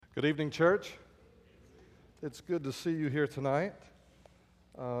Good evening, church. It's good to see you here tonight.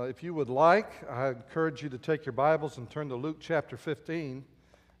 If you would like, I encourage you to take your Bibles and turn to Luke chapter 15.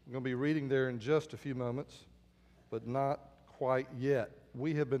 I'm going to be reading there in just a few moments, but not quite yet.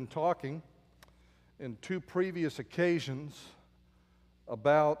 We have been talking in two previous occasions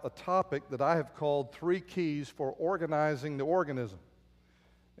about a topic that I have called 3 keys for organizing the organism.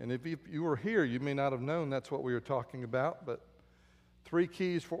 And if you were here, you may not have known that's what we were talking about, but 3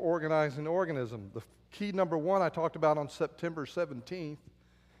 keys for organizing the organism. The key number 1 I talked about on September 17th,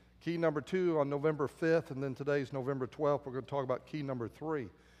 key number 2 on November 5th, and then today's November 12th. We're going to talk about key number 3.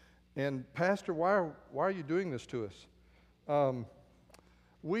 And Pastor, why are you doing this to us?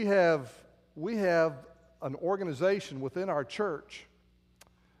 We have an organization within our church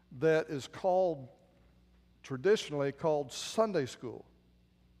that is traditionally called Sunday School.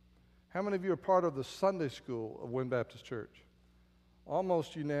 How many of you are part of the Sunday School of Wynn Baptist Church?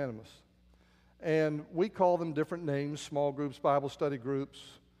 Almost unanimous. And we call them different names, small groups, Bible study groups,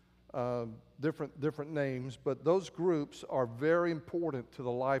 different names, but those groups are very important to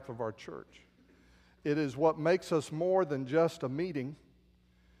the life of our church. It is what makes us more than just a meeting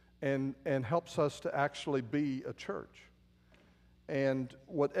and helps us to actually be a church. And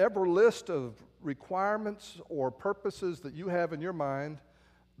whatever list of requirements or purposes that you have in your mind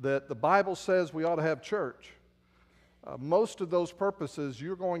that the Bible says we ought to have church, most of those purposes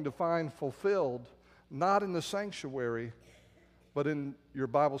you're going to find fulfilled not in the sanctuary, but in your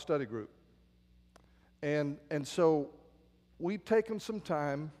Bible study group. And so we've taken some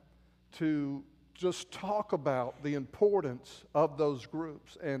time to just talk about the importance of those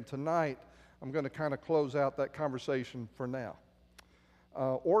groups. And tonight I'm going to kind of close out that conversation for now.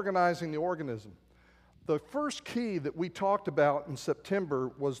 Organizing the organism. The first key that we talked about in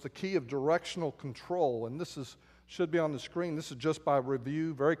September was the key of directional control, and this should be on the screen. This is just by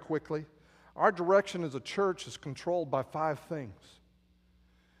review very quickly. Our direction as a church is controlled by 5 things.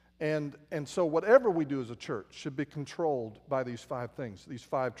 And so whatever we do as a church should be controlled by these 5 things, these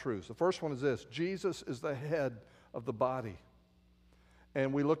 5 truths. The first one is this: Jesus is the head of the body.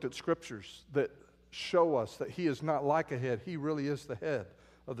 And we looked at scriptures that show us that he is not like a head. He really is the head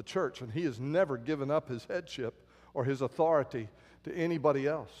of the church, and he has never given up his headship or his authority to anybody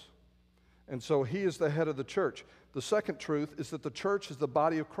else. And so he is the head of the church. The second truth is that the church is the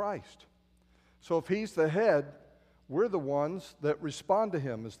body of Christ. So if he's the head, we're the ones that respond to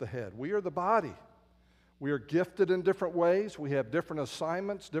him as the head. We are the body. We are gifted in different ways. We have different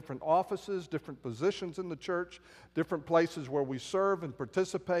assignments, different offices, different positions in the church, different places where we serve and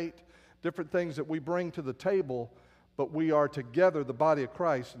participate, different things that we bring to the table, but we are together the body of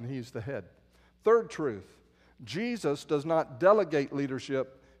Christ, and he's the head. Third truth: Jesus does not delegate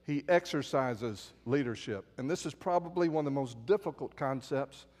leadership, he exercises leadership. And this is probably one of the most difficult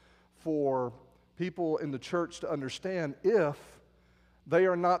concepts for people in the church to understand if they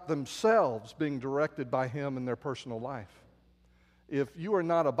are not themselves being directed by him in their personal life. If you are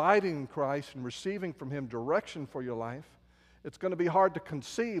not abiding in Christ and receiving from him direction for your life, it's going to be hard to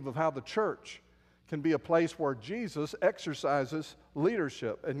conceive of how the church can be a place where Jesus exercises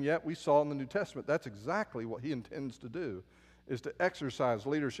leadership. And yet we saw in the New Testament that's exactly what he intends to do, is to exercise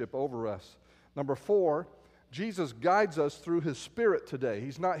leadership over us. Number 4, Jesus guides us through his Spirit today.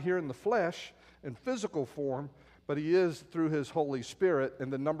 He's not here in the flesh, in physical form, but he is through his Holy Spirit.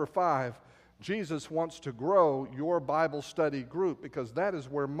 And then number 5, Jesus wants to grow your Bible study group, because that is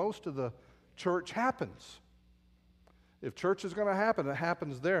where most of the church happens. If church is going to happen, it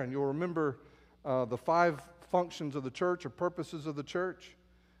happens there. And you'll remember the 5 functions of the church or purposes of the church.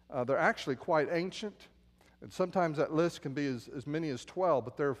 They're actually quite ancient, and sometimes that list can be as many as 12,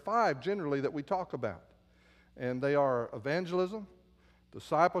 but there are 5 generally that we talk about. And they are evangelism,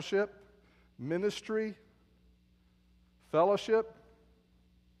 discipleship, ministry, fellowship,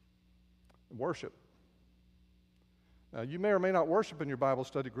 and worship. Now, you may or may not worship in your Bible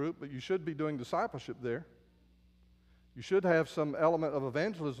study group, but you should be doing discipleship there. You should have some element of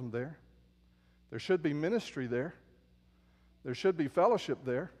evangelism there. There should be ministry there. There should be fellowship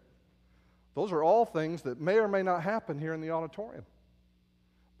there. Those are all things that may or may not happen here in the auditorium,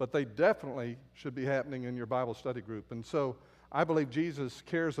 but they definitely should be happening in your Bible study group. And so I believe Jesus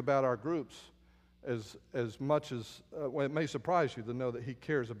cares about our groups as much as, well, it may surprise you to know that he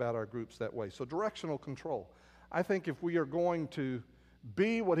cares about our groups that way. So directional control. I think if we are going to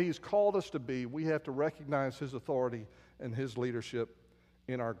be what he's called us to be, we have to recognize his authority and his leadership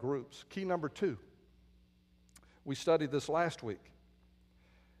in our groups. Key number 2. We studied this last week.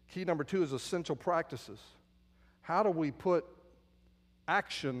 Key number 2 is essential practices. How do we put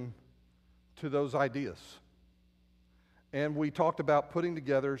action to those ideas? And we talked about putting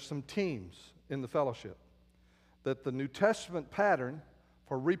together some teams in the fellowship. That the New Testament pattern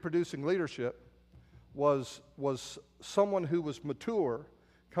for reproducing leadership was someone who was mature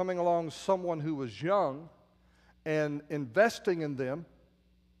coming along someone who was young and investing in them.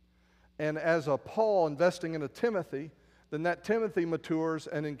 And as a Paul investing in a Timothy, then that Timothy matures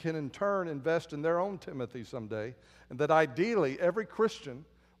and can in turn invest in their own Timothy someday. And that ideally every Christian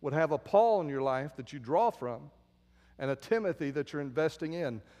would have a Paul in your life that you draw from and a Timothy that you're investing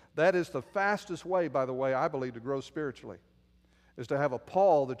in. That is the fastest way, by the way, I believe, to grow spiritually, is to have a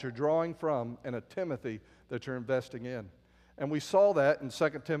Paul that you're drawing from and a Timothy that you're investing in. And we saw that in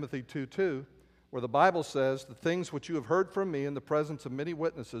 2 Timothy 2:2, where the Bible says, the things which you have heard from me in the presence of many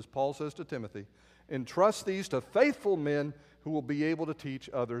witnesses, Paul says to Timothy, entrust these to faithful men who will be able to teach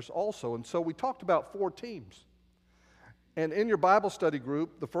others also. And so we talked about 4 teams. And in your Bible study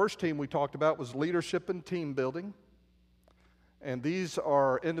group, the first team we talked about was leadership and team building. And these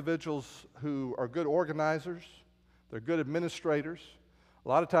are individuals who are good organizers. They're good administrators. A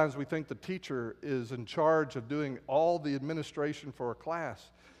lot of times we think the teacher is in charge of doing all the administration for a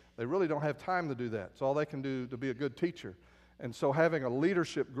class. They really don't have time to do that. It's all they can do to be a good teacher. And so having a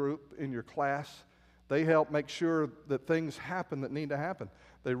leadership group in your class, they help make sure that things happen that need to happen.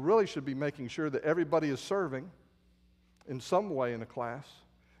 They really should be making sure that everybody is serving in some way in a class,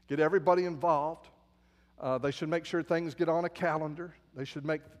 get everybody involved. They should make sure things get on a calendar. They should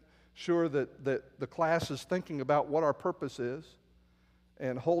make sure that the class is thinking about what our purpose is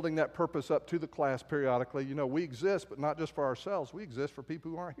and holding that purpose up to the class periodically. You know, we exist, but not just for ourselves. We exist for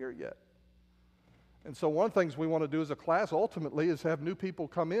people who aren't here yet. And so one of the things we want to do as a class ultimately is have new people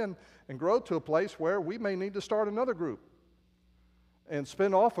come in and grow to a place where we may need to start another group and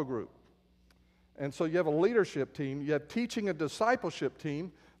spin off a group. And so you have a leadership team. You have teaching and discipleship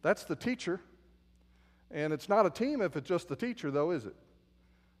team. That's the teacher. And it's not a team if it's just the teacher, though, is it?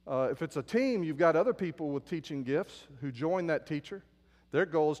 If it's a team, you've got other people with teaching gifts who join that teacher. Their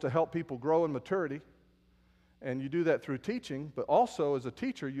goal is to help people grow in maturity. And you do that through teaching, but also as a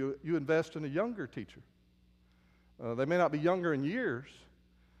teacher, you invest in a younger teacher. They may not be younger in years,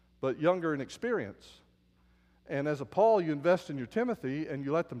 but younger in experience. And as a Paul, you invest in your Timothy, and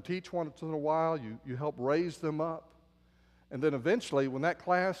you let them teach once in a while. You help raise them up. And then eventually, when that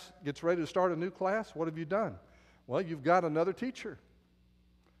class gets ready to start a new class, what have you done? Well, you've got another teacher.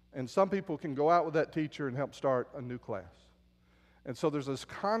 And some people can go out with that teacher and help start a new class. And so there's this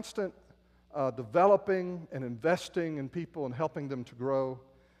constant developing and investing in people and helping them to grow,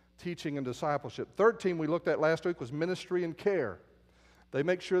 teaching and discipleship. Third team we looked at last week was ministry and care. They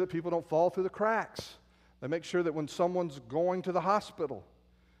make sure that people don't fall through the cracks. They make sure that when someone's going to the hospital,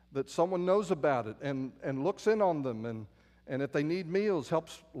 that someone knows about it and looks in on them, and if they need meals,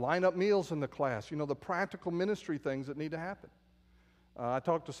 helps line up meals in the class. You know, the practical ministry things that need to happen. I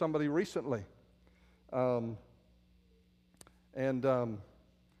talked to somebody recently, and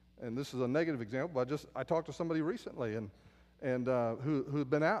this is a negative example, but I talked to somebody recently who's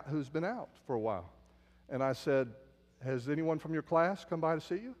been out for a while, and I said, "Has anyone from your class come by to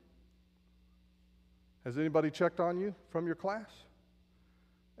see you? Has anybody checked on you from your class?"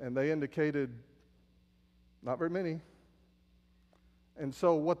 And they indicated, "Not very many." And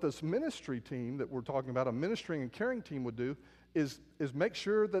so what this ministry team that we're talking about, a ministering and caring team, would do is make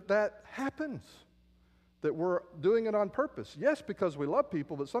sure that happens, that we're doing it on purpose. Yes, because we love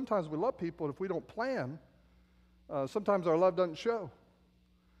people, but sometimes we love people, and if we don't plan, sometimes our love doesn't show.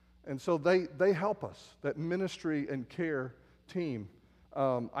 And so they help us, that ministry and care team.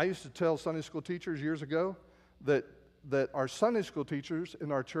 I used to tell Sunday school teachers years ago that our Sunday school teachers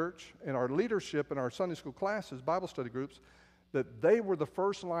in our church and our leadership in our Sunday school classes, Bible study groups, that they were the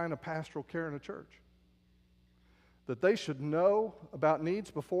first line of pastoral care in a church. That they should know about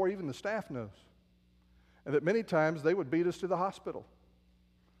needs before even the staff knows. And that many times they would beat us to the hospital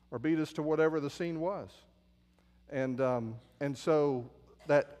or beat us to whatever the scene was. And so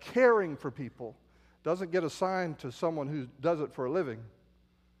that caring for people doesn't get assigned to someone who does it for a living,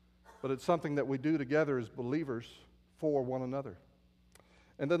 but it's something that we do together as believers for one another.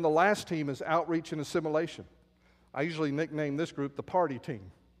 And then the last team is outreach and assimilation. I usually nickname this group the party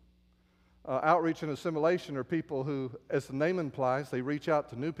team. Outreach and assimilation are people who, as the name implies, they reach out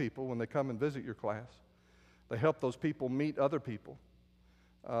to new people when they come and visit your class. They help those people meet other people.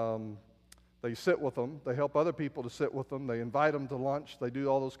 They sit with them. They help other people to sit with them. They invite them to lunch. They do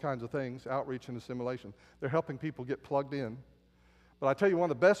all those kinds of things, outreach and assimilation. They're helping people get plugged in. But I tell you,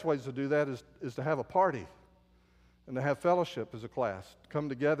 one of the best ways to do that is to have a party and to have fellowship as a class, to come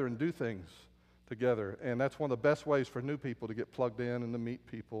together and do things together. And that's one of the best ways for new people to get plugged in and to meet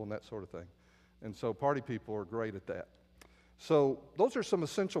people and that sort of thing. And so party people are great at that. So those are some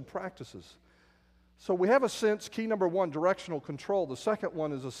essential practices. So we have a sense, key number one, directional control. The second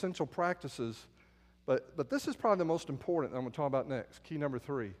one is essential practices. But this is probably the most important I'm going to talk about next, key number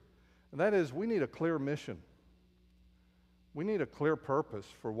three. And that is we need a clear mission. We need a clear purpose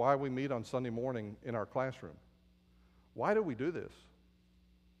for why we meet on Sunday morning in our classroom. Why do we do this?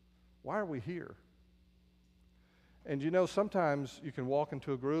 Why are we here? And you know, sometimes you can walk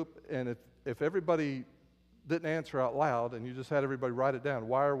into a group, and if everybody didn't answer out loud and you just had everybody write it down,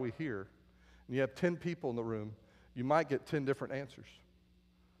 why are we here? And you have 10 people in the room, you might get 10 different answers.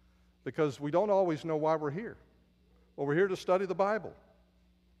 Because we don't always know why we're here. Well, we're here to study the Bible.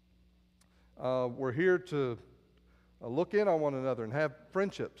 We're here to look in on one another and have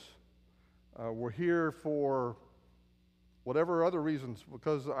friendships. We're here for whatever other reasons,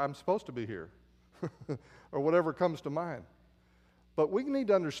 because I'm supposed to be here, or whatever comes to mind. But we need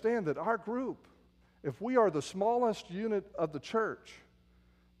to understand that our group, if we are the smallest unit of the church,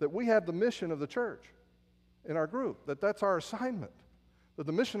 that we have the mission of the church in our group, that's our assignment. That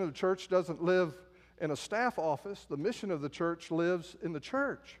the mission of the church doesn't live in a staff office. The mission of the church lives in the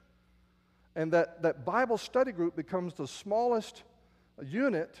church. And that Bible study group becomes the smallest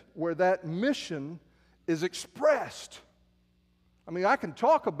unit where that mission is expressed. I mean, I can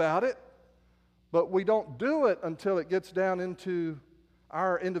talk about it, but we don't do it until it gets down into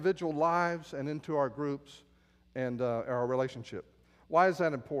our individual lives and into our groups and our relationship. Why is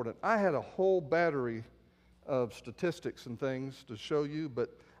that important? I had a whole battery of statistics and things to show you,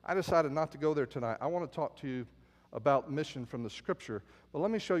 but I decided not to go there tonight. I want to talk to you about mission from the Scripture, but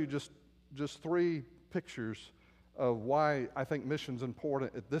let me show you just three pictures of why I think mission's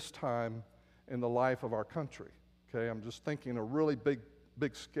important at this time in the life of our country. Okay, I'm just thinking a really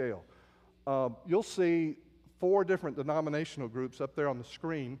big scale. You'll see 4 different denominational groups up there on the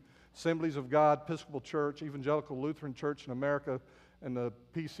screen: Assemblies of God, Episcopal Church, Evangelical Lutheran Church in America, and the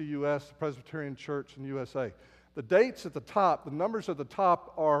PCUS, the Presbyterian Church in the USA. The dates at the top, the numbers at the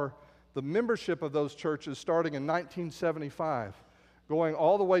top are the membership of those churches starting in 1975, going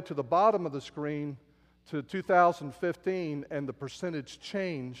all the way to the bottom of the screen to 2015, and the percentage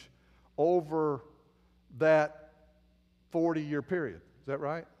change over that 40-year period. Is that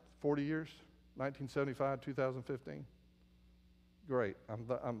right? 40 years? 1975, 2015? Great.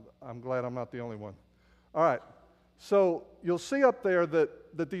 I'm glad I'm not the only one. All right. So you'll see up there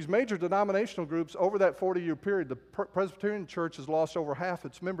that these major denominational groups, over that 40-year period, the Presbyterian Church has lost over half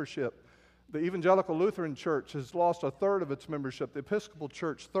its membership. The Evangelical Lutheran Church has lost a third of its membership. The Episcopal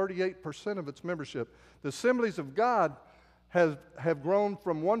Church, 38% of its membership. The Assemblies of God have grown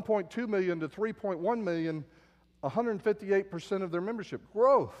from 1.2 million to 3.1 million, 158% of their membership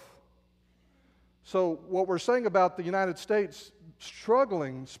growth. So what we're saying about the United States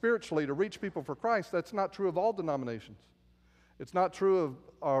struggling spiritually to reach people for Christ, that's not true of all denominations. It's not true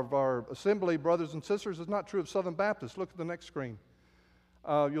of our assembly brothers and sisters. It's not true of Southern Baptists. Look at the next screen.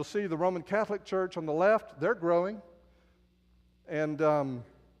 You'll see the Roman Catholic Church on the left. They're growing. And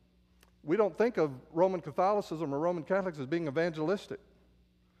we don't think of Roman Catholicism or Roman Catholics as being evangelistic.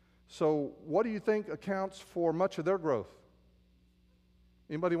 So what do you think accounts for much of their growth?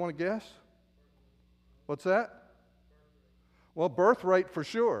 Anybody want to guess? What's that? Well, birth rate for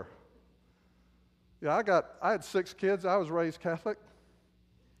sure. Yeah, I had 6 kids. I was raised Catholic.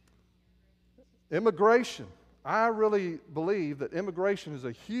 Immigration. I really believe that immigration is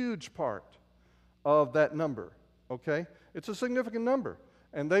a huge part of that number, okay? It's a significant number.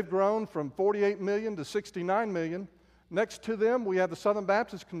 And they've grown from 48 million to 69 million. Next to them, we have the Southern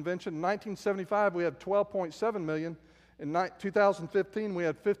Baptist Convention. In 1975, we had 12.7 million. In 2015, we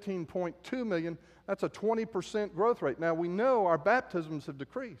had 15.2 million. That's a 20% growth rate. Now, we know our baptisms have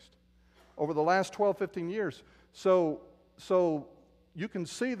decreased over the last 12, 15 years. So you can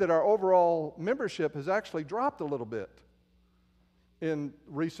see that our overall membership has actually dropped a little bit in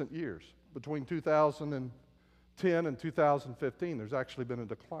recent years. Between 2010 and 2015, there's actually been a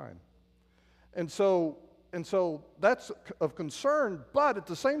decline. And so that's of concern, but at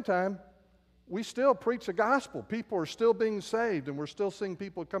the same time, we still preach the gospel. People are still being saved, and we're still seeing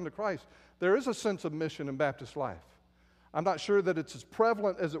people come to Christ. There is a sense of mission in Baptist life. I'm not sure that it's as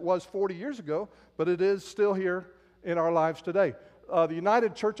prevalent as it was 40 years ago, but it is still here in our lives today. The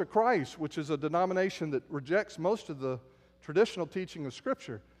United Church of Christ, which is a denomination that rejects most of the traditional teaching of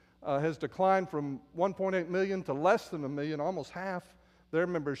Scripture, has declined from 1.8 million to less than 1 million, almost half their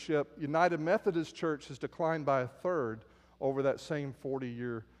membership. United Methodist Church has declined by a third over that same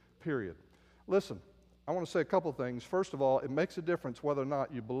 40-year period. Listen, I want to say a couple things. First of all, it makes a difference whether or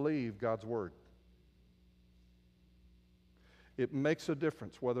not you believe God's Word. It makes a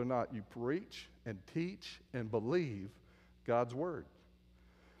difference whether or not you preach and teach and believe God's Word.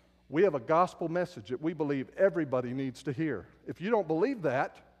 We have a gospel message that we believe everybody needs to hear. If you don't believe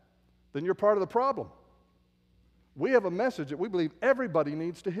that, then you're part of the problem. We have a message that we believe everybody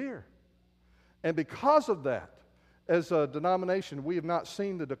needs to hear. And because of that, as a denomination, we have not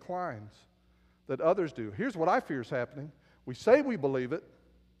seen the declines that others do. Here's what I fear is happening. We say we believe it,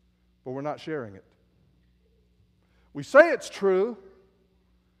 but we're not sharing it. We say it's true,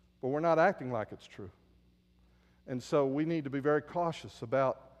 but we're not acting like it's true. And so we need to be very cautious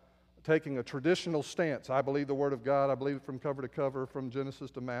about taking a traditional stance. I believe the Word of God. I believe it from cover to cover, from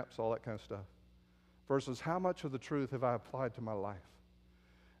Genesis to maps, all that kind of stuff. Versus how much of the truth have I applied to my life?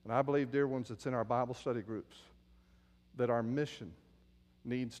 And I believe, dear ones, it's in our Bible study groups that our mission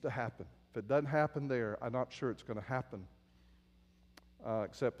needs to happen. If it doesn't happen there, I'm not sure it's going to happen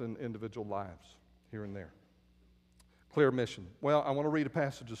except in individual lives here and there. Clear mission. Well, I want to read a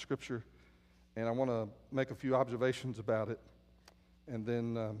passage of Scripture, and I want to make a few observations about it, and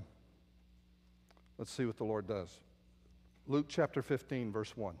then let's see what the Lord does. Luke chapter 15,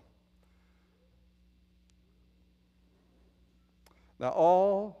 verse 1. Now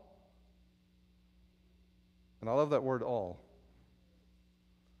all, and I love that word all.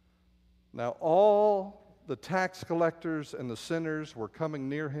 Now all the tax collectors and the sinners were coming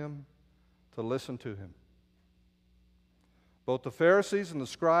near him to listen to him. Both the Pharisees and the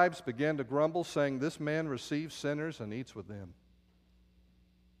scribes began to grumble, saying, "This man receives sinners and eats with them."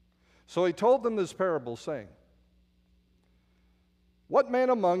 So he told them this parable, saying, "What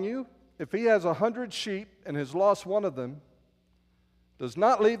man among you, if he has 100 sheep and has lost one of them, does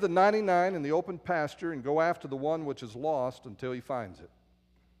not leave the 99 in the open pasture and go after the one which is lost until he finds it?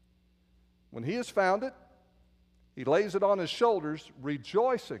 When he has found it, he lays it on his shoulders,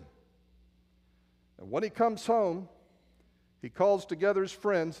 rejoicing. And when he comes home, he calls together his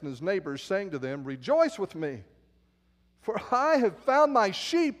friends and his neighbors, saying to them, 'Rejoice with me, for I have found my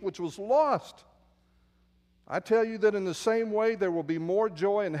sheep which was lost.' I tell you that in the same way there will be more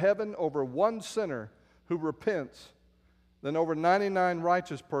joy in heaven over one sinner who repents than over 99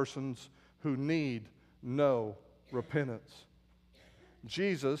 righteous persons who need no repentance."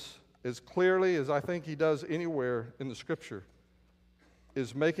 Jesus, as clearly as I think he does anywhere in the Scripture,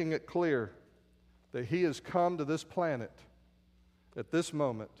 is making it clear that he has come to this planet at this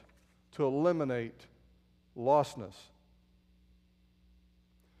moment to eliminate lostness,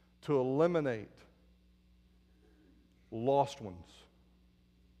 to eliminate lost ones,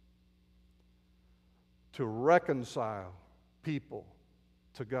 to reconcile people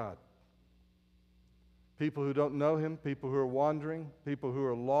to God. People who don't know him, people who are wandering, people who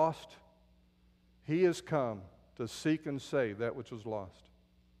are lost. He has come to seek and save that which was lost.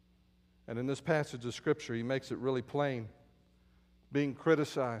 And in this passage of Scripture, he makes it really plain. Being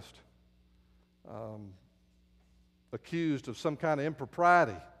criticized, accused of some kind of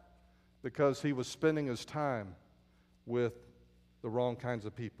impropriety because he was spending his time with the wrong kinds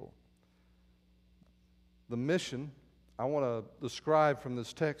of people. The mission I want to describe from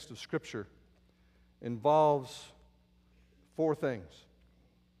this text of Scripture involves 4 things.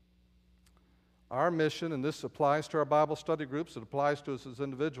 Our mission, and this applies to our Bible study groups, it applies to us as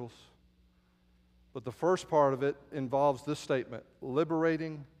individuals. But the first part of it involves this statement: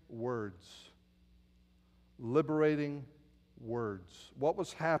 liberating words. Liberating words. What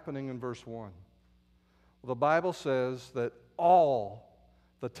was happening in verse 1? Well, the Bible says that all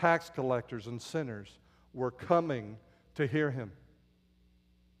the tax collectors and sinners were coming to hear him.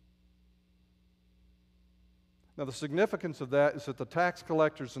 Now, the significance of that is that the tax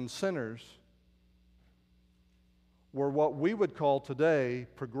collectors and sinners were what we would call today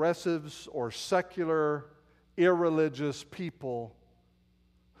progressives or secular, irreligious people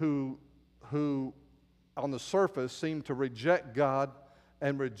who on the surface seem to reject God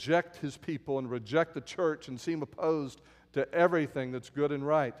and reject his people and reject the church and seem opposed to everything that's good and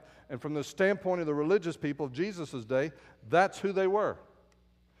right. And from the standpoint of the religious people of Jesus' day, that's who they were.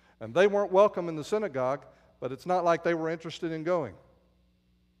 And they weren't welcome in the synagogue, but it's not like they were interested in going.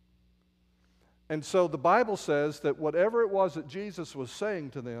 And so the Bible says that whatever it was that Jesus was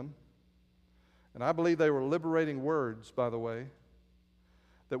saying to them, and I believe they were liberating words, by the way,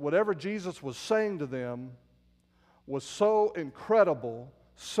 that whatever Jesus was saying to them was so incredible,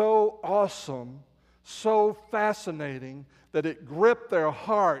 so awesome, so fascinating that it gripped their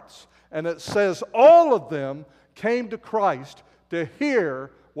hearts, and it says all of them came to Christ to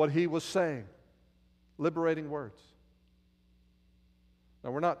hear what he was saying. Liberating words. Now,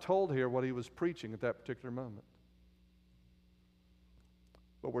 we're not told here what he was preaching at that particular moment.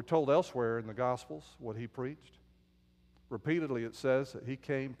 But we're told elsewhere in the Gospels what he preached. Repeatedly it says that he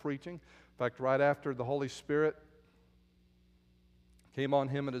came preaching. In fact, right after the Holy Spirit came on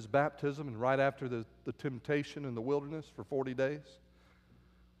him at his baptism and right after the temptation in the wilderness for 40 days.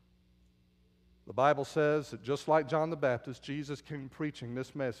 The Bible says that just like John the Baptist, Jesus came preaching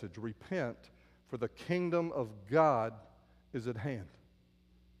this message: repent, for the kingdom of God is at hand.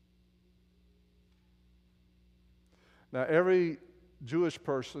 Now, every Jewish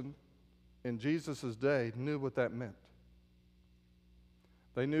person in Jesus' day knew what that meant.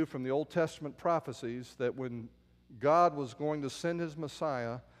 They knew from the Old Testament prophecies that when God was going to send his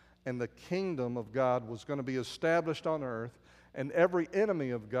Messiah and the kingdom of God was going to be established on earth, and every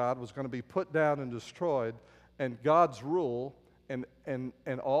enemy of God was going to be put down and destroyed, and God's rule and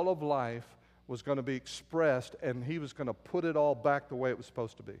all of life was going to be expressed, and he was going to put it all back the way it was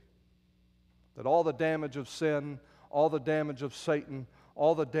supposed to be. That all the damage of sin, all the damage of Satan,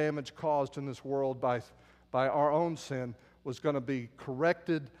 all the damage caused in this world by our own sin was going to be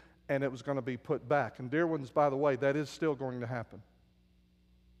corrected, and it was going to be put back. And dear ones, by the way, that is still going to happen.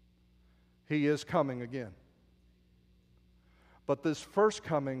 He is coming again. But this first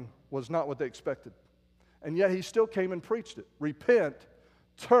coming was not what they expected. And yet he still came and preached it. Repent,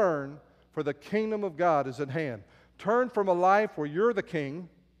 turn, for the kingdom of God is at hand. Turn from a life where you're the king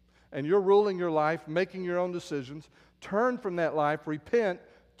and you're ruling your life, making your own decisions. Turn from that life, repent,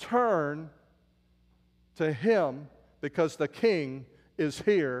 turn to him, because the king is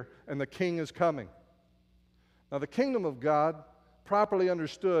here and the king is coming. Now, the kingdom of God, properly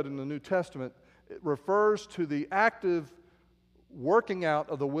understood in the New Testament, it refers to the active working out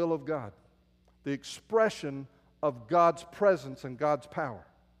of the will of God, the expression of God's presence and God's power.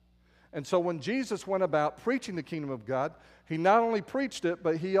 And so when Jesus went about preaching the kingdom of God, he not only preached it,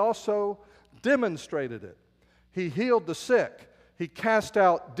 but he also demonstrated it. He healed the sick. He cast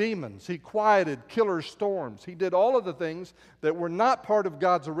out demons. He quieted killer storms. He did all of the things that were not part of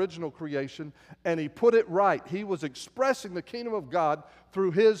God's original creation, and he put it right. He was expressing the kingdom of God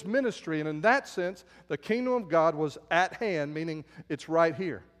through his ministry, and in that sense, the kingdom of God was at hand, meaning it's right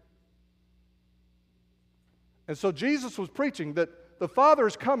here. And so Jesus was preaching that the Father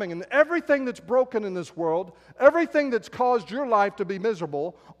is coming, and everything that's broken in this world, everything that's caused your life to be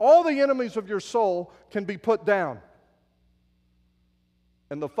miserable, all the enemies of your soul can be put down.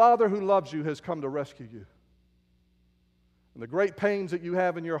 And the Father who loves you has come to rescue you. And the great pains that you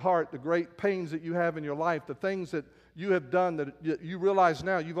have in your heart, the great pains that you have in your life, the things that you have done that you realize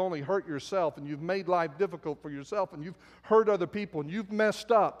now you've only hurt yourself, and you've made life difficult for yourself, and you've hurt other people, and you've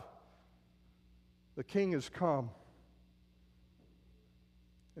messed up. The King has come.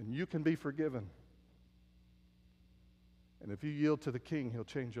 And you can be forgiven. And if you yield to the King, he'll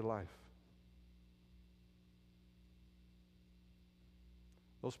change your life.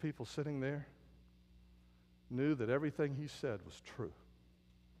 Those people sitting there knew that everything he said was true.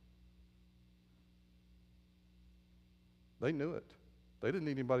 They knew it. They didn't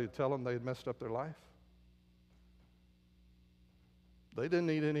need anybody to tell them they had messed up their life. They didn't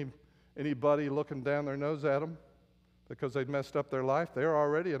need anybody looking down their nose at them because they'd messed up their life. They were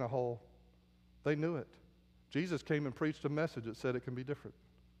already in a hole. They knew it. Jesus came and preached a message that said it can be different.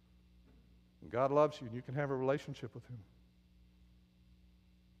 And God loves you, and you can have a relationship with him.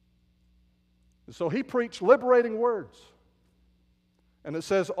 And so he preached liberating words. And it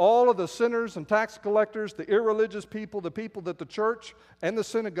says all of the sinners and tax collectors, the irreligious people, the people that the church and the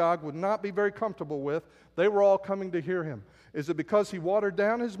synagogue would not be very comfortable with, they were all coming to hear him. Is it because he watered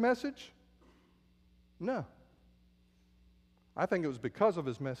down his message? No. I think it was because of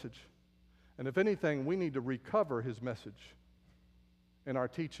his message. And if anything, we need to recover his message in our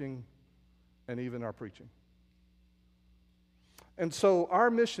teaching and even our preaching. And so our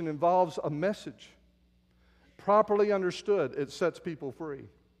mission involves a message. Properly understood, it sets people free.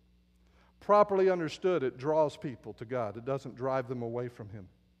 Properly understood, it draws people to God. It doesn't drive them away from him.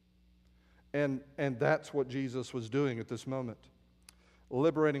 And that's what Jesus was doing at this moment.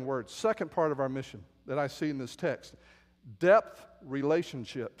 Liberating words. Second part of our mission that I see in this text. Depth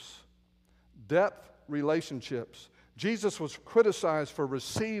relationships. Depth relationships. Jesus was criticized for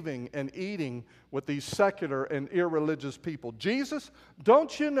receiving and eating with these secular and irreligious people. Jesus,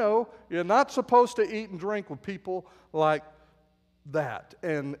 don't you know you're not supposed to eat and drink with people like that?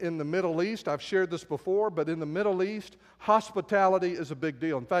 And in the Middle East, I've shared this before, but in the Middle East, hospitality is a big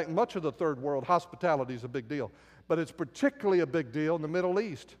deal. In fact, much of the third world, hospitality is a big deal. But it's particularly a big deal in the Middle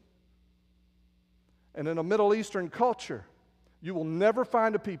East. And in a Middle Eastern culture, you will never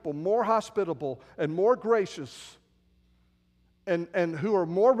find a people more hospitable and more gracious and who are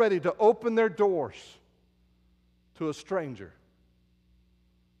more ready to open their doors to a stranger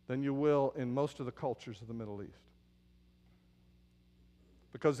than you will in most of the cultures of the Middle East.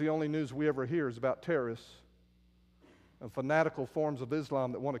 Because the only news we ever hear is about terrorists and fanatical forms of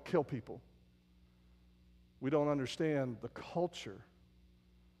Islam that want to kill people. We don't understand the culture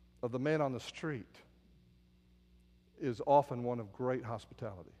of the man on the street is often one of great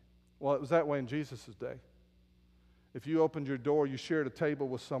hospitality. Well, it was that way in Jesus' day. If you opened your door, you shared a table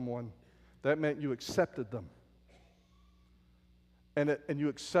with someone, that meant you accepted them. And you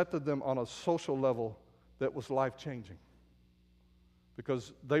accepted them on a social level that was life-changing.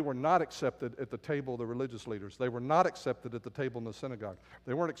 Because they were not accepted at the table of the religious leaders. They were not accepted at the table in the synagogue.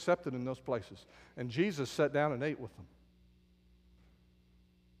 They weren't accepted in those places. And Jesus sat down and ate with them.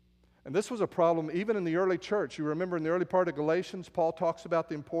 And this was a problem even in the early church. You remember in the early part of Galatians, Paul talks about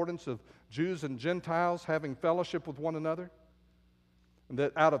the importance of Jews and Gentiles having fellowship with one another. And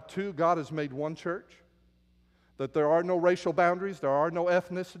that out of two, God has made one church. That there are no racial boundaries, there are no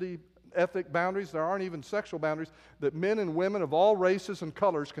ethnic boundaries, there aren't even sexual boundaries, that men and women of all races and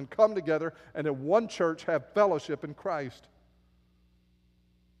colors can come together and in one church have fellowship in Christ.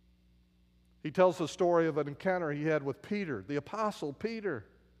 He tells the story of an encounter he had with Peter, the apostle Peter,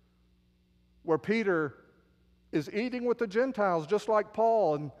 where Peter is eating with the Gentiles just like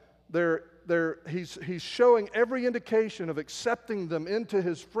Paul, and he's showing every indication of accepting them into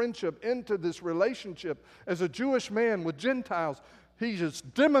his friendship, into this relationship as a Jewish man with Gentiles. He's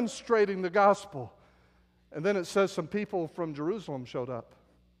just demonstrating the gospel. And then it says some people from Jerusalem showed up.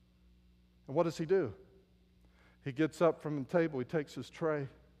 And what does he do? He gets up from the table, he takes his tray,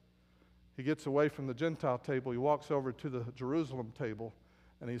 he gets away from the Gentile table, he walks over to the Jerusalem table,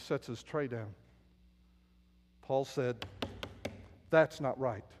 and he sets his tray down. Paul said, "That's not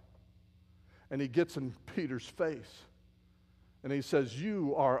right." And he gets in Peter's face, and he says,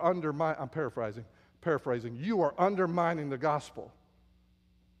 "You are I'm paraphrasing, you are undermining the gospel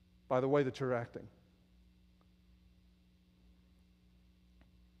by the way that you're acting."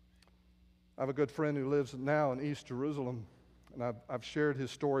 I have a good friend who lives now in East Jerusalem, and I've shared his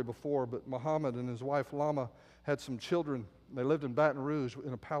story before, but Muhammad and his wife Lama had some children. They lived in Baton Rouge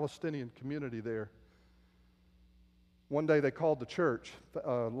in a Palestinian community there. One day they called the church.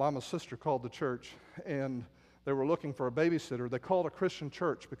 Lama's sister called the church, and they were looking for a babysitter. They called a Christian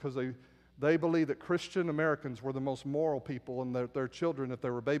church because they believed that Christian Americans were the most moral people, and that their children, if they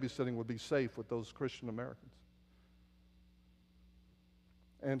were babysitting, would be safe with those Christian Americans.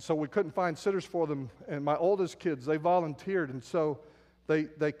 And so we couldn't find sitters for them, and my oldest kids, they volunteered, and so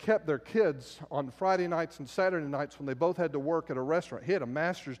they kept their kids on Friday nights and Saturday nights when they both had to work at a restaurant. He had a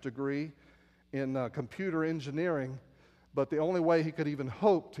master's degree in computer engineering, but the only way he could even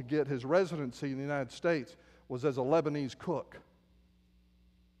hope to get his residency in the United States was as a Lebanese cook.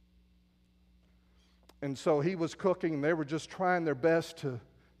 And so he was cooking, and they were just trying their best to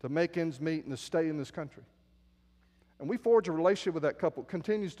make ends meet and to stay in this country. And we forged a relationship with that couple,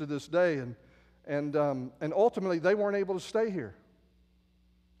 continues to this day, and ultimately they weren't able to stay here.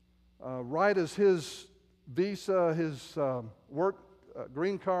 Right as his visa, his work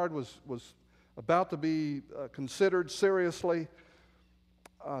green card was about to be considered seriously,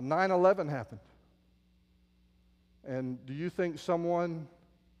 9/11 happened. And do you think someone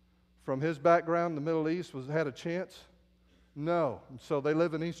from his background in the Middle East had a chance? No. And so they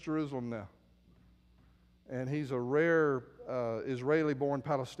live in East Jerusalem now. And he's a rare Israeli-born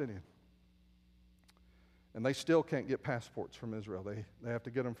Palestinian. And they still can't get passports from Israel. They have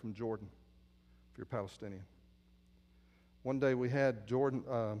to get them from Jordan if you're Palestinian. One day we had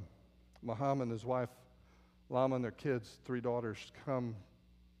Muhammad and his wife, Lama, and their kids, 3 daughters, come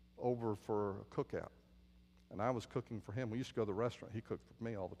over for a cookout. And I was cooking for him. We used to go to the restaurant. He cooked for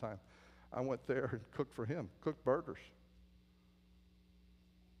me all the time. I went there and cooked for him, cooked burgers.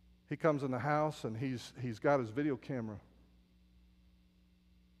 He comes in the house, and he's got his video camera.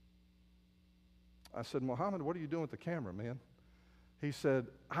 I said, "Muhammad, what are you doing with the camera, man?" He said,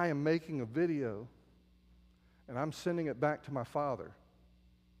 "I am making a video, and I'm sending it back to my father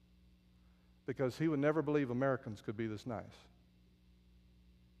because he would never believe Americans could be this nice."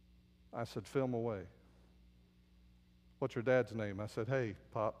 I said, "Film away." "What's your dad's name?" I said, "Hey,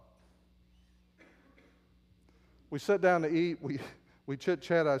 Pop." We sat down to eat. We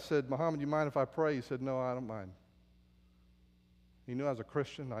chit-chat. I said, "Muhammad, you mind if I pray?" He said, "No, I don't mind." He knew I was a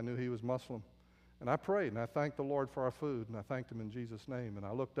Christian. I knew he was Muslim. And I prayed, and I thanked the Lord for our food, and I thanked him in Jesus' name. And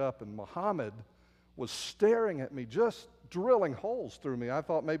I looked up, and Muhammad was staring at me, just drilling holes through me. I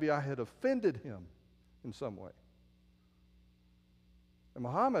thought maybe I had offended him in some way. And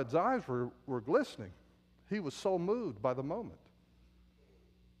Muhammad's eyes were glistening. He was so moved by the moment.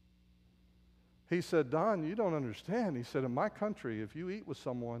 He said, "Don, you don't understand." He said, "In my country, if you eat with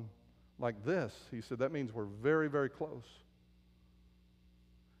someone like this," he said, "that means we're very, very close.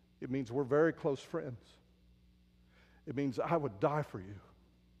 It means we're very close friends. It means I would die for you.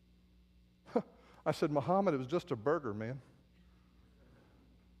 I said, Muhammad, it was just a burger, man.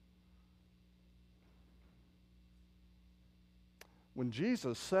 When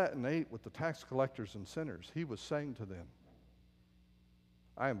Jesus sat and ate with the tax collectors and sinners, he was saying to them,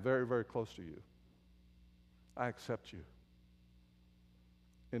 I am very, very close to you. I accept you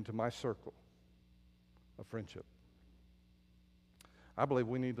into my circle of friendship. I believe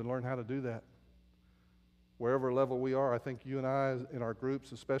we need to learn how to do that. Wherever level we are, I think you and I, in our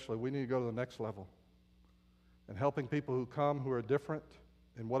groups especially, we need to go to the next level. And helping people who come who are different,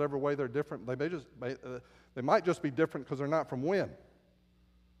 in whatever way they're different, they might just be different because they're not from Wynn.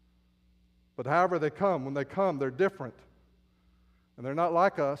 But however they come, when they come, they're different. And they're not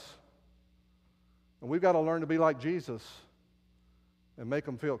like us. And we've got to learn to be like Jesus and make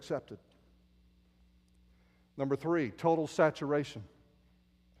them feel accepted. Number 3, total saturation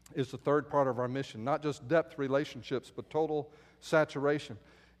is the third part of our mission. Not just depth relationships, but total saturation.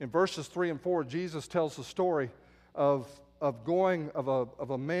 In verses 3 and 4, Jesus tells the story of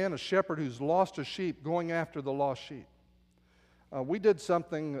a man, a shepherd who's lost a sheep, going after the lost sheep. We did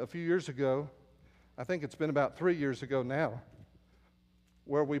something a few years ago, I think it's been about 3 years ago now,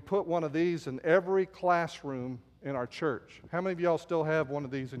 where we put one of these in every classroom in our church. How many of y'all still have one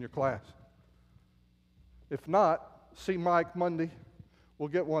of these in your class? If not, see Mike Monday. We'll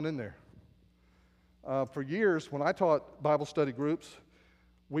get one in there. For years, when I taught Bible study groups,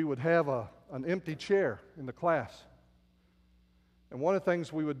 we would have an empty chair in the class. And one of the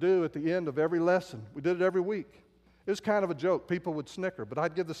things we would do at the end of every lesson, we did it every week. It was kind of a joke. People would snicker, but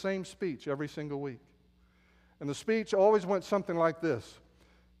I'd give the same speech every single week. And the speech always went something like this.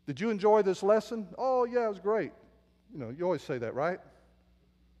 Did you enjoy this lesson? Oh, yeah, it was great. You know, you always say that, right?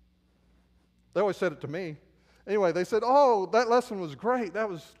 They always said it to me. Anyway, they said, oh, that lesson was great. That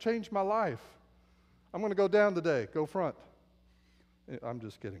changed my life. I'm going to go down today. Go front. I'm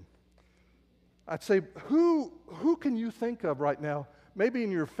just kidding. I'd say, who can you think of right now? Maybe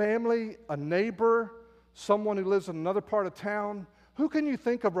in your family, a neighbor, someone who lives in another part of town. Who can you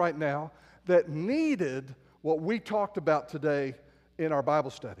think of right now that needed what we talked about today in our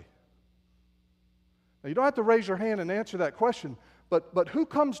Bible study? Now, you don't have to raise your hand and answer that question, but who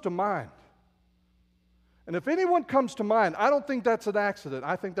comes to mind? And if anyone comes to mind, I don't think that's an accident.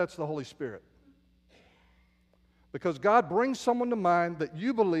 I think that's the Holy Spirit. Because God brings someone to mind that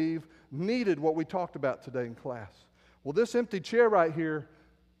you believe needed what we talked about today in class. Well, this empty chair right here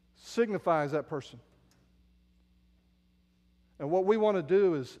signifies that person. And what we want to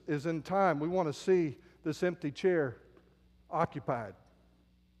do is in time, we want to see this empty chair occupied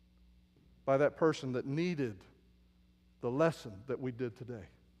by that person that needed the lesson that we did today.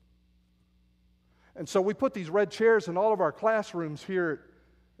 And so we put these red chairs in all of our classrooms here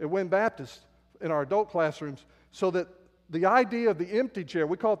at Wynn Baptist, in our adult classrooms, so that the idea of the empty chair,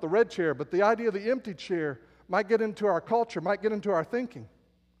 we call it the red chair, but the idea of the empty chair might get into our culture, might get into our thinking.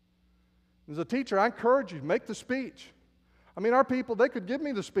 As a teacher, I encourage you to make the speech. I mean, our people, they could give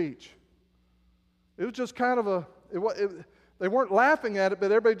me the speech. It was just kind of they weren't laughing at it,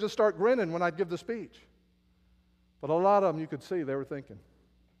 but everybody just start grinning when I'd give the speech. But a lot of them, you could see they were thinking.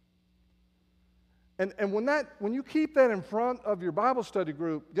 And when you keep that in front of your Bible study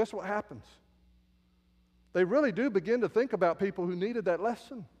group, guess what happens? They really do begin to think about people who needed that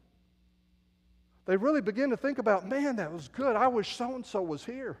lesson. They really begin to think about, man, that was good. I wish so-and-so was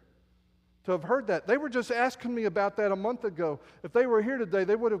here to have heard that. They were just asking me about that a month ago. If they were here today,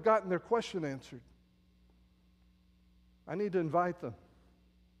 they would have gotten their question answered. I need to invite them.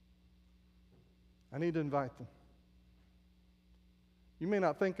 I need to invite them. You may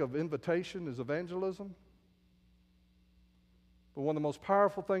not think of invitation as evangelism, but one of the most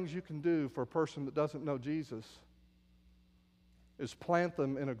powerful things you can do for a person that doesn't know Jesus is plant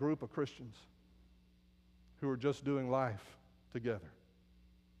them in a group of Christians who are just doing life together.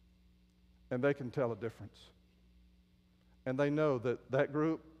 And they can tell a difference. And they know that that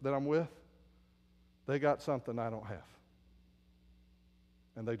group that I'm with, they got something I don't have.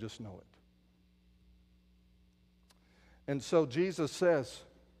 And they just know it. And so Jesus says,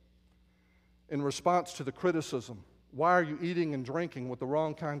 in response to the criticism, why are you eating and drinking with the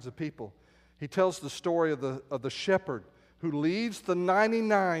wrong kinds of people? He tells the story of the shepherd who leaves the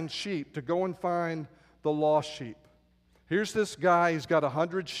 99 sheep to go and find the lost sheep. Here's this guy, he's got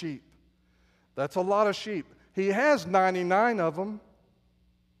 100 sheep. That's a lot of sheep. He has 99 of them.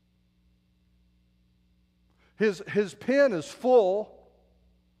 His pen is full,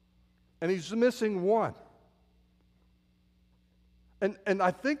 and he's missing one. And I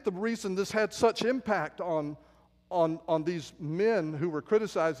think the reason this had such impact on these men who were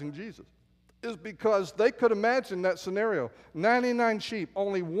criticizing Jesus is because they could imagine that scenario. 99 sheep,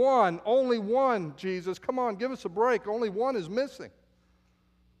 only one, Jesus, come on, give us a break. Only one is missing.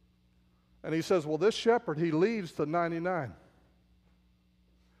 And he says, well, this shepherd, he leaves the 99.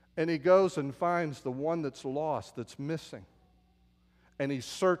 And he goes and finds the one that's lost, that's missing. And he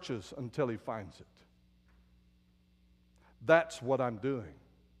searches until he finds it. That's what I'm doing,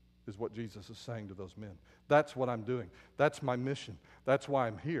 is what Jesus is saying to those men. That's what I'm doing. That's my mission. That's why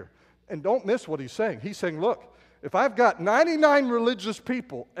I'm here. And don't miss what he's saying. He's saying, look, if I've got 99 religious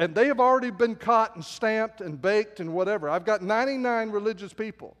people, and they have already been caught and stamped and baked and whatever, I've got 99 religious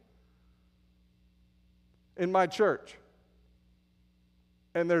people in my church.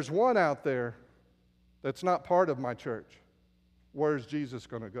 And there's one out there that's not part of my church. Where's Jesus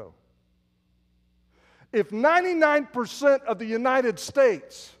going to go? If 99% of the United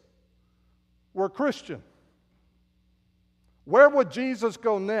States were Christian, where would Jesus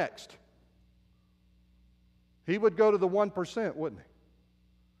go next? He would go to the 1%, wouldn't he?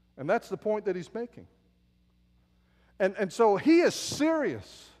 And that's the point that he's making. And so he is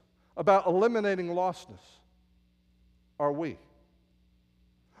serious about eliminating lostness. Are we?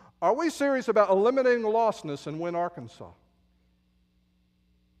 Are we serious about eliminating lostness in Wynne, Arkansas?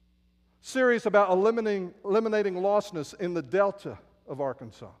 Serious about eliminating lostness in the Delta of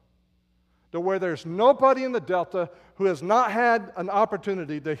Arkansas? To where there's nobody in the Delta who has not had an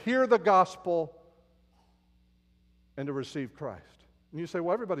opportunity to hear the gospel and to receive Christ. And you say,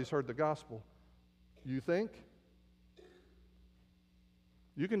 well, everybody's heard the gospel. You think?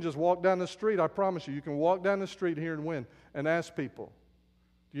 You can just walk down the street, I promise you. You can walk down the street here in Wynne and ask people,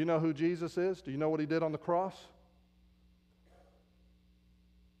 do you know who Jesus is? Do you know what he did on the cross?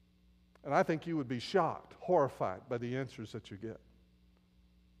 And I think you would be shocked, horrified by the answers that you get.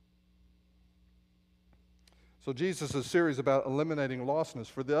 So Jesus is serious about eliminating lostness.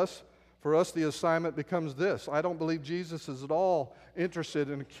 For us, the assignment becomes this. I don't believe Jesus is at all interested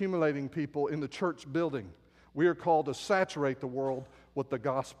in accumulating people in the church building. We are called to saturate the world with the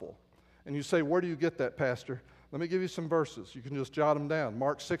gospel. And you say, where do you get that, Pastor? Let me give you some verses. You can just jot them down.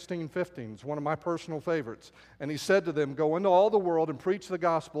 Mark 16:15 is one of my personal favorites. And he said to them, go into all the world and preach the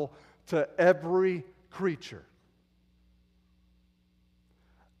gospel to every creature.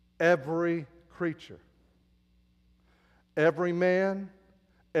 Every creature. Every man,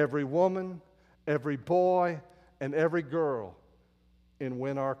 every woman, every boy, and every girl in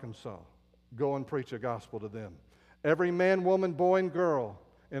Wynne, Arkansas. Go and preach the gospel to them. Every man, woman, boy, and girl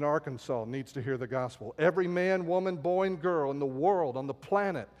in Arkansas needs to hear the gospel. Every man, woman, boy, and girl in the world, on the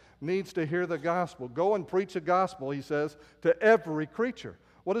planet, needs to hear the gospel. Go and preach the gospel, he says, to every creature.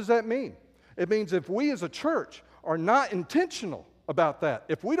 What does that mean? It means if we as a church are not intentional about that,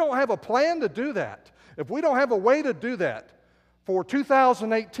 if we don't have a plan to do that, if we don't have a way to do that for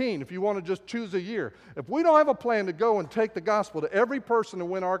 2018, if you want to just choose a year, if we don't have a plan to go and take the gospel to every person in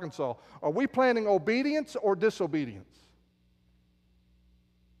Wynne, Arkansas, are we planning obedience or disobedience?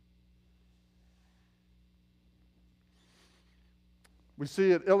 We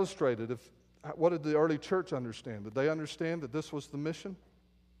see it illustrated. What did the early church understand? Did they understand that this was the mission?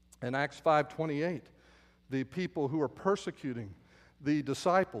 In Acts 5:28, the people who were persecuting the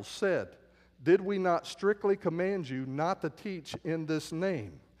disciples said, did we not strictly command you not to teach in this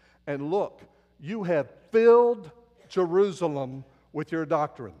name? And look, you have filled Jerusalem with your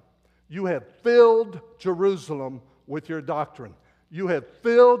doctrine. You have filled Jerusalem with your doctrine. You have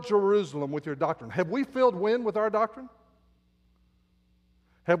filled Jerusalem with your doctrine. Have we filled Wynne with our doctrine?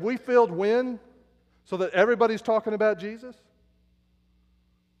 Have we filled Wynne so that everybody's talking about Jesus?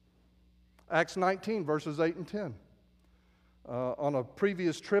 Acts 19, verses 8 and 10. On a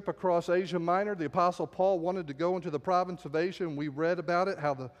previous trip across Asia Minor, the Apostle Paul wanted to go into the province of Asia, and we read about it,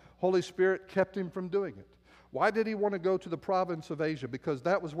 how the Holy Spirit kept him from doing it. Why did he want to go to the province of Asia? Because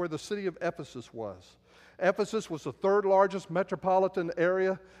that was where the city of Ephesus was. Ephesus was the third largest metropolitan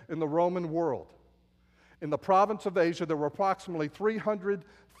area in the Roman world. In the province of Asia, there were approximately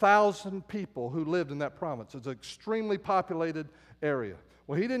 300,000 people who lived in that province. It's an extremely populated area.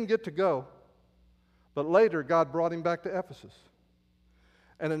 Well, he didn't get to go. But later, God brought him back to Ephesus.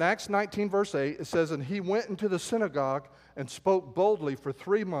 And in Acts 19, verse 8, it says, and he went into the synagogue and spoke boldly for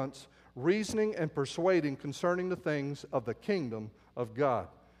 3 months, reasoning and persuading concerning the things of the kingdom of God.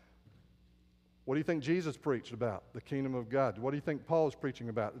 What do you think Jesus preached about? The kingdom of God. What do you think Paul is preaching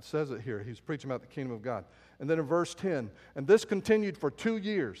about? It says it here. He's preaching about the kingdom of God. And then in verse 10, and this continued for 2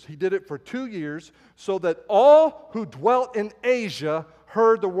 years. He did it for 2 years so that all who dwelt in Asia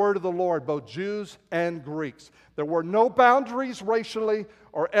heard the word of the Lord, both Jews and Greeks. There were no boundaries racially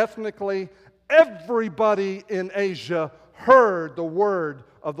or ethnically. Everybody in Asia heard the word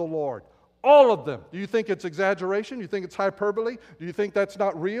of the Lord. All of them. Do you think it's exaggeration? Do you think it's hyperbole? Do you think that's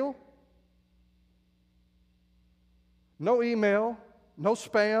not real? No email, no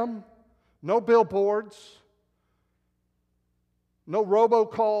spam, no billboards, no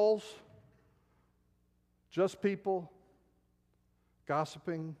robocalls, just people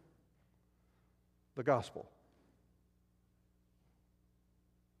gossiping the gospel.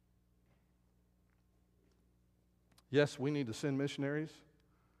 Yes, we need to send missionaries,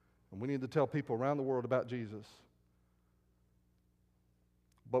 and we need to tell people around the world about Jesus.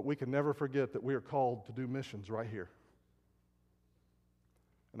 But we can never forget that we are called to do missions right here.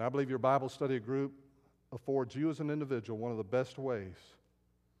 And I believe your Bible study group affords you as an individual one of the best ways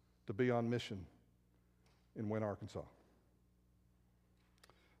to be on mission in Wynne, Arkansas.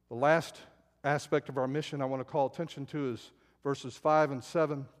 The last aspect of our mission I want to call attention to is verses 5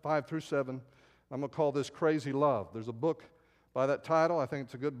 through 7. I'm going to call this Crazy Love. There's a book by that title. I think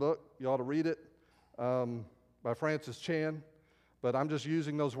it's a good book. You ought to read it, by Francis Chan. But I'm just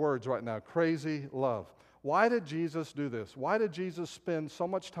using those words right now, Crazy Love. Why did Jesus do this? Why did Jesus spend so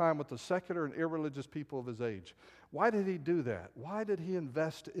much time with the secular and irreligious people of his age? Why did he do that? Why did he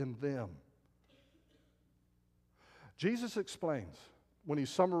invest in them? Jesus explains when he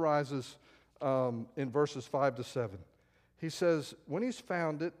summarizes in verses 5 to 7. He says, when he's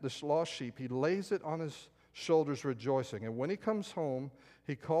found it, this lost sheep, he lays it on his shoulders rejoicing. And when he comes home,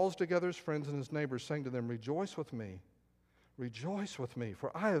 he calls together his friends and his neighbors, saying to them, rejoice with me,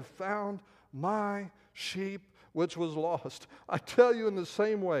 for I have found my sheep which was lost. I tell you in the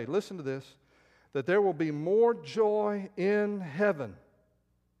same way, listen to this, that there will be more joy in heaven.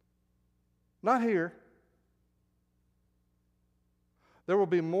 Not here. There will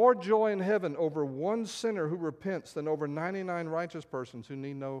be more joy in heaven over one sinner who repents than over 99 righteous persons who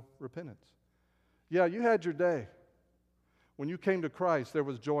need no repentance. Yeah, you had your day. When you came to Christ, there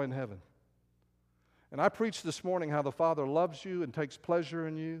was joy in heaven. And I preached this morning how the Father loves you and takes pleasure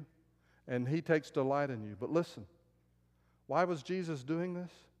in you, and He takes delight in you. But listen, why was Jesus doing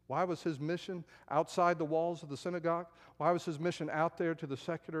this? Why was His mission outside the walls of the synagogue? Why was His mission out there to the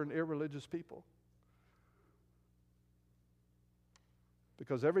secular and irreligious people?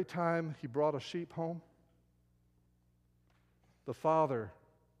 Because every time He brought a sheep home, the Father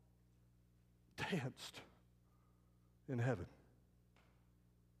danced in heaven.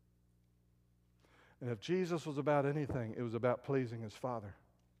 And if Jesus was about anything, it was about pleasing His Father.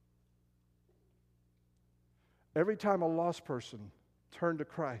 Every time a lost person turned to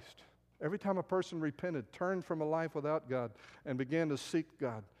Christ, every time a person repented, turned from a life without God, and began to seek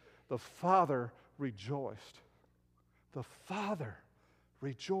God, the Father rejoiced. The Father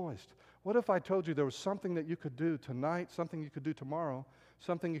rejoiced. What if I told you there was something that you could do tonight, something you could do tomorrow,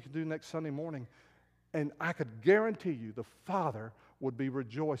 something you could do next Sunday morning, and I could guarantee you the Father would be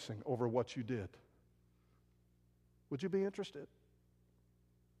rejoicing over what you did? Would you be interested?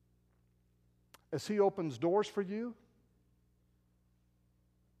 As He opens doors for you,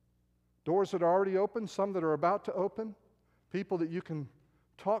 doors that are already open, some that are about to open, people that you can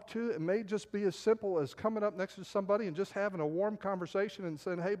talk to. It may just be as simple as coming up next to somebody and just having a warm conversation and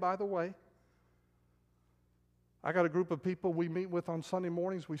saying, hey, by the way, I got a group of people we meet with on Sunday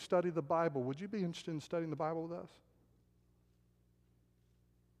mornings. We study the Bible. Would you be interested in studying the Bible with us?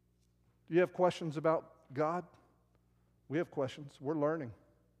 Do you have questions about God? We have questions. We're learning.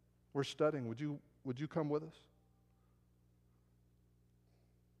 We're studying. Would you come with us?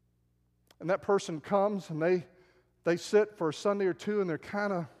 And that person comes and they sit for a Sunday or two and they're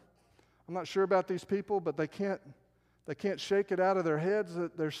kind of, I'm not sure about these people, but they can't shake it out of their heads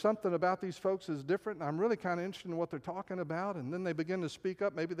that there's something about these folks that's different. And I'm really kind of interested in what they're talking about. And then they begin to speak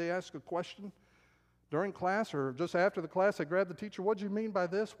up. Maybe they ask a question during class or just after the class. They grab the teacher, what do you mean by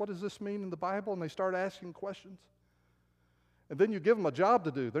this? What does this mean in the Bible? And they start asking questions. And then you give them a job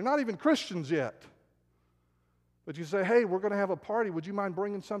to do. They're not even Christians yet. But you say, hey, we're going to have a party. Would you mind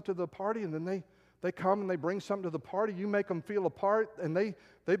bringing something to the party? And then they come and they bring something to the party. You make them feel a part, and they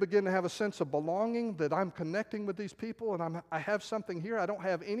begin to have a sense of belonging, that I'm connecting with these people, and I have something here I don't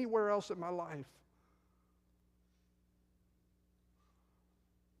have anywhere else in my life.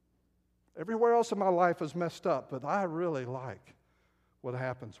 Everywhere else in my life is messed up, but I really like what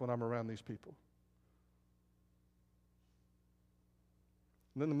happens when I'm around these people.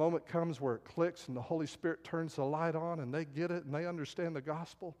 And then the moment comes where it clicks and the Holy Spirit turns the light on and they get it and they understand the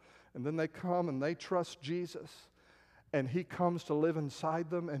gospel. And then they come and they trust Jesus. And He comes to live inside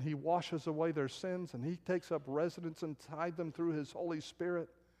them and He washes away their sins and He takes up residence inside them through His Holy Spirit.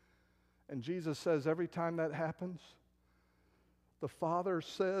 And Jesus says every time that happens, the Father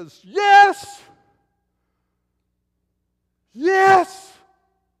says, yes! Yes!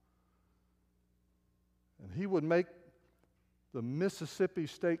 He would make the Mississippi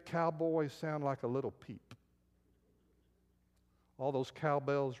State Cowboys sound like a little peep. All those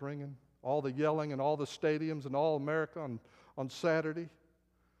cowbells ringing, all the yelling in all the stadiums and all America on Saturday.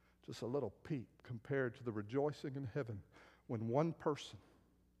 Just a little peep compared to the rejoicing in heaven when one person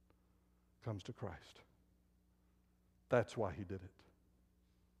comes to Christ. That's why He did it.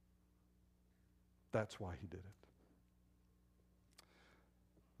 That's why He did it.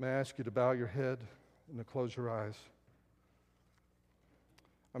 May I ask you to bow your head and to close your eyes?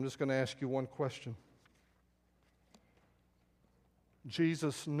 I'm just going to ask you one question.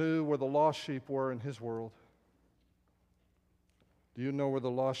 Jesus knew where the lost sheep were in His world. Do you know where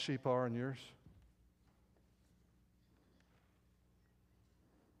the lost sheep are in yours?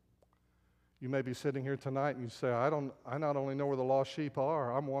 You may be sitting here tonight and you say, I not only know where the lost sheep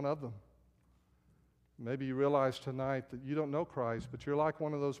are, I'm one of them. Maybe you realize tonight that you don't know Christ, but you're like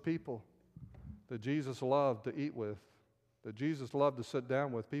one of those people that Jesus loved to eat with, that Jesus loved to sit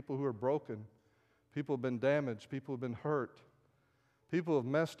down with, people who are broken, people who have been damaged, people who have been hurt, people who have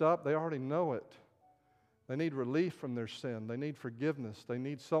messed up. They already know it. They need relief from their sin. They need forgiveness. They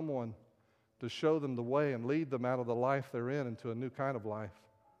need someone to show them the way and lead them out of the life they're in into a new kind of life.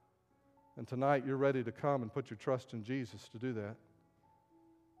 And tonight you're ready to come and put your trust in Jesus to do that.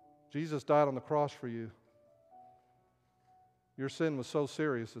 Jesus died on the cross for you. Your sin was so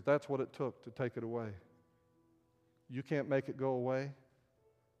serious that that's what it took to take it away. You can't make it go away.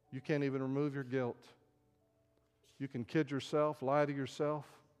 You can't even remove your guilt. You can kid yourself, lie to yourself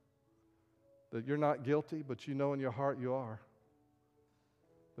that you're not guilty, but you know in your heart you are.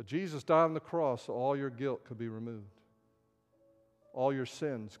 But Jesus died on the cross so all your guilt could be removed. All your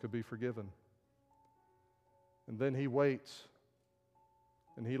sins could be forgiven. And then He waits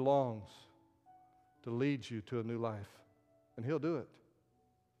and He longs to lead you to a new life. And He'll do it.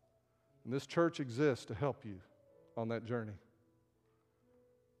 And this church exists to help you on that journey.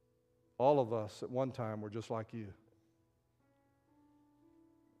 All of us at one time were just like you.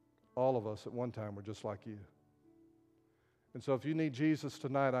 All of us at one time were just like you. And so if you need Jesus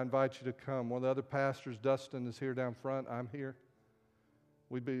tonight, I invite you to come. One of the other pastors, Dustin, is here down front. I'm here.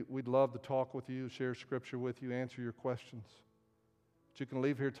 We'd love to talk with you, share Scripture with you, answer your questions. But you can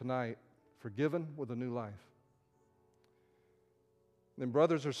leave here tonight forgiven with a new life. Then,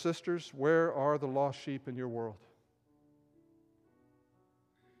 brothers or sisters, where are the lost sheep in your world?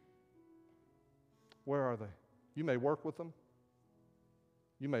 Where are they? You may work with them.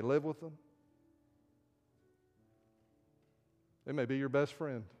 You may live with them. They may be your best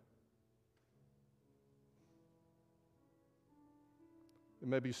friend. It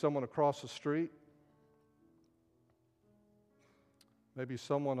may be someone across the street. Maybe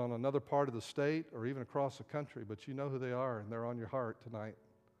someone on another part of the state or even across the country, but you know who they are and they're on your heart tonight.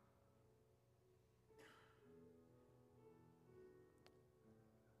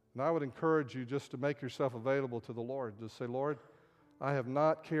 And I would encourage you just to make yourself available to the Lord. Just say, Lord, I have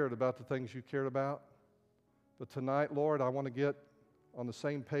not cared about the things you cared about, but tonight, Lord, I want to get on the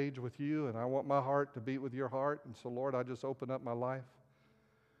same page with you, and I want my heart to beat with your heart. And so, Lord, I just open up my life,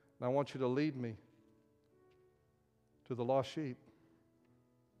 and I want you to lead me to the lost sheep.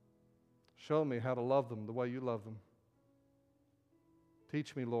 Show me how to love them the way you love them.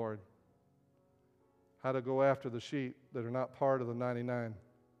 Teach me, Lord, how to go after the sheep that are not part of the 99.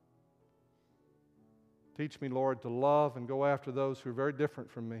 Teach me, Lord, to love and go after those who are very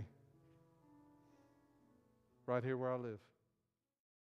different from me, right here where I live.